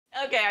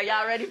Okay, are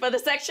y'all ready for the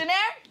sex-tionnaire?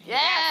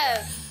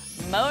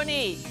 Yes.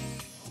 Monique,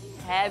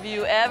 have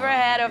you ever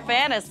had a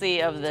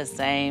fantasy of the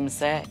same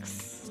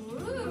sex?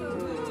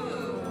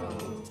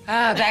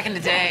 Back in the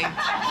day.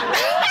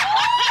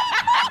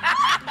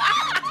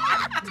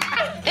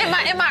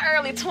 in my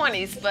early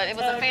 20s, but it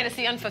was a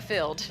fantasy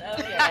unfulfilled.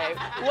 Okay.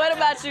 What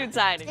about you,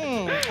 Tiny?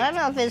 I don't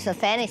know if it's a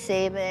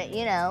fantasy, but,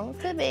 you know,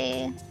 it could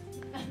be.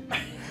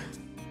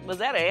 Was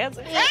that an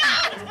answer?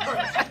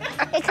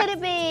 It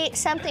could be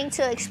something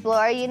to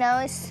explore, you know.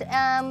 It's, you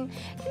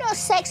know,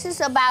 sex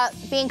is about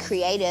being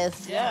creative.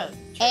 Yeah.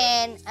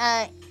 And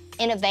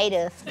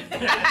innovative.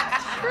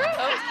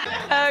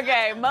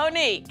 Okay,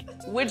 Monique,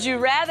 would you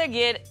rather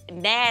get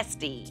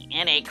nasty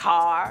in a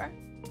car,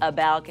 a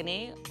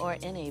balcony, or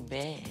in a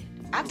bed?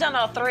 I've done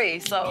all three,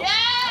 so.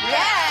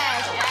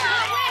 Yes.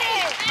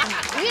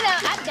 You know,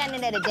 I've done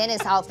it at a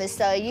dentist's office,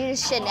 so you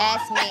shouldn't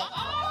ask me.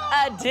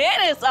 A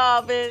dentist's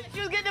office?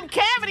 You was getting them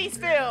cavities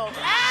filled.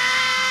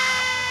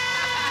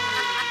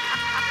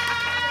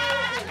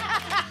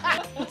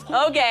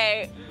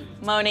 Okay,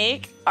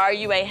 Monique, are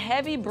you a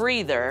heavy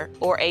breather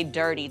or a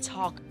dirty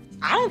talker?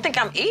 I don't think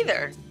I'm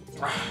either.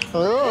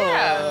 Ooh.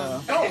 Yeah.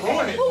 Don't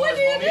ruin it. Well, what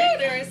do you do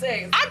during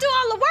sex? I do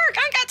all the work.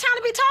 I ain't got time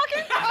to be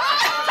talking.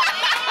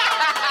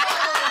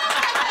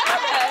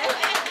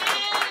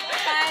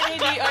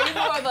 Tiny, are you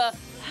more of a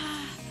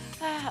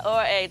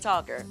or a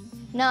talker?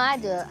 No, I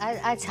do.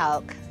 I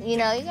talk. You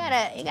know, you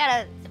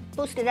gotta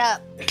boost it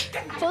up.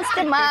 Boost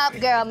them up,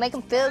 girl. Make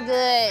them feel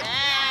good.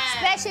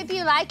 Especially if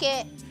you like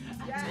it.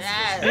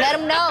 Yes. Let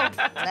them know.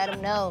 Let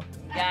them know.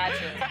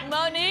 Gotcha.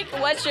 Monique,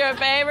 what's your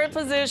favorite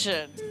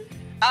position?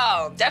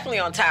 Oh, definitely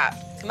on top.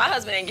 My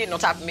husband ain't getting on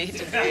top of me. He's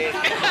too big.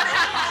 Well,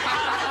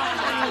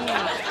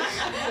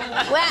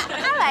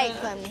 I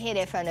like to hit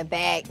it from the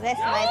back. That's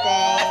my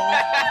thing.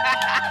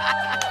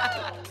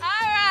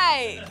 All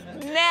right.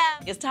 Now,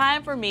 it's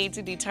time for me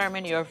to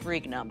determine your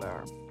freak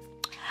number.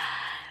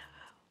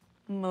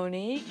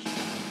 Monique,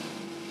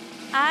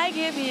 I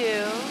give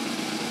you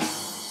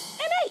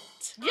an 8.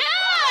 Yes!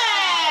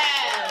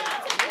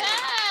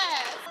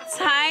 Yes!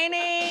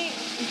 Tiny,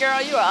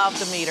 girl, you are off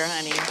the meter,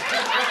 honey.